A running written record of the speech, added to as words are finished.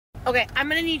Okay, I'm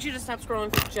gonna need you to stop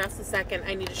scrolling for just a second.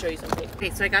 I need to show you something.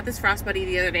 Okay, so I got this Frost Buddy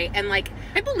the other day, and like,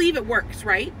 I believe it works,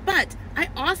 right? But I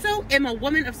also am a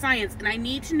woman of science, and I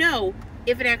need to know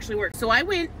if it actually works. So I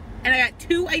went and I got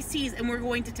 2 iced teas, and we're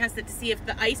going to test it to see if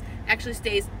the ice actually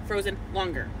stays frozen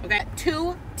longer. Okay,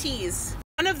 2 teas.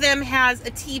 One of them has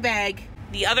a tea bag.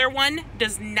 The other one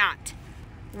does not.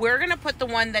 We're gonna put the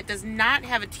one that does not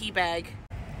have a tea bag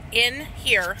in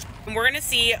here, and we're gonna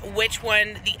see which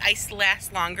one the ice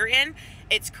lasts longer in.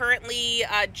 It's currently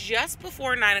just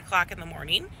before 9 o'clock in the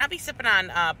morning. I'll be sipping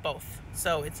on both,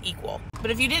 so it's equal. But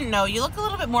if you didn't know, you look a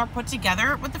little bit more put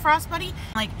together with the Frost Buddy.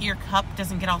 Like, your cup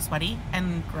doesn't get all sweaty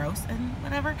and gross and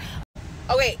whatever.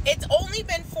 Okay, it's only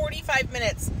been 45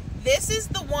 minutes. This is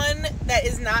the one that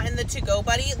is not in the to-go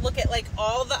buddy. Look at, like,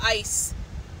 all the ice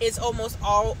is almost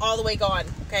all the way gone,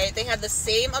 okay? They had the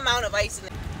same amount of ice in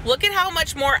it. Look at how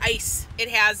much more ice it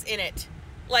has in it.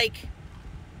 Like,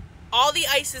 all the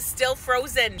ice is still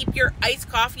frozen. Keep your iced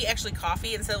coffee, actually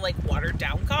coffee instead of like watered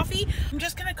down coffee. I'm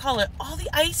just gonna call it, all the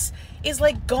ice is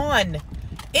like gone.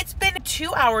 It's been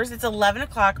 2 hours, it's 11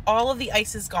 o'clock, all of the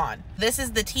ice is gone. This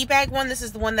is the tea bag one, this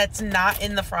is the one that's not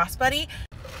in the Frost Buddy.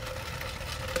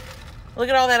 Look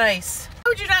at all that ice.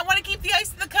 Why would you not want to keep the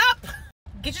ice in the cup?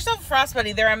 Get yourself a Frost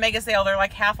Buddy. They're on mega sale. They're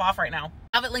like half off right now.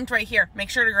 I have it linked right here. Make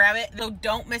sure to grab it. So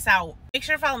don't miss out. Make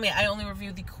sure to follow me. I only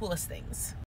review the coolest things.